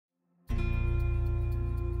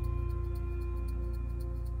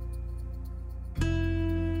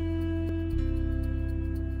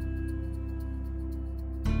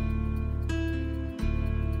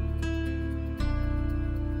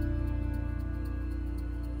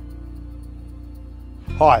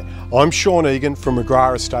Hi, I'm Sean Egan from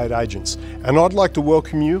McGrath Estate Agents, and I'd like to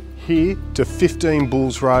welcome you here to 15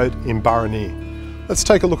 Bulls Road in Burraneer. Let's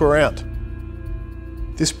take a look around.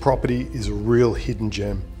 This property is a real hidden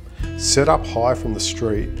gem, set up high from the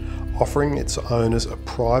street, offering its owners a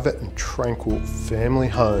private and tranquil family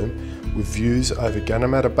home with views over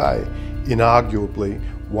Ganamata Bay, inarguably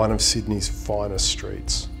one of Sydney's finest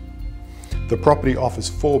streets. The property offers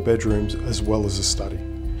 4 bedrooms as well as a study.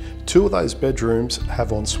 2 of those bedrooms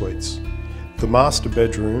have en-suites. The master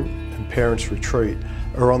bedroom and parents' retreat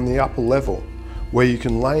are on the upper level, where you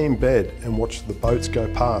can lay in bed and watch the boats go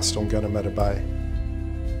past on Ganamata Bay.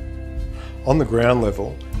 On the ground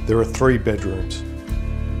level, there are 3 bedrooms.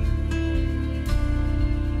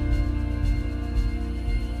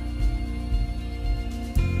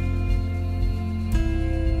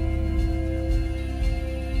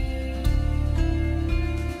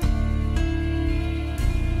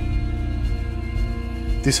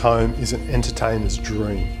 This home is an entertainer's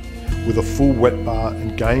dream, with a full wet bar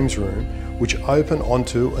and games room which open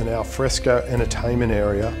onto an alfresco entertainment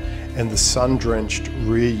area and the sun-drenched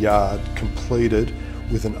rear yard completed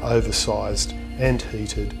with an oversized and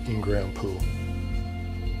heated in-ground pool.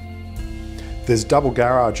 There's double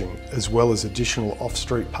garaging as well as additional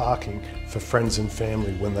off-street parking for friends and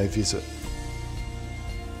family when they visit.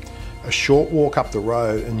 A short walk up the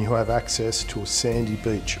road and you have access to a sandy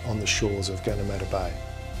beach on the shores of Ganamata Bay.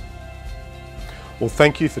 Well,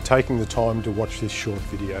 thank you for taking the time to watch this short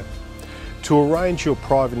video. To arrange your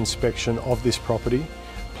private inspection of this property,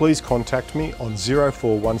 please contact me on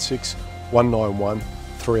 0416 191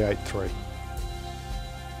 383.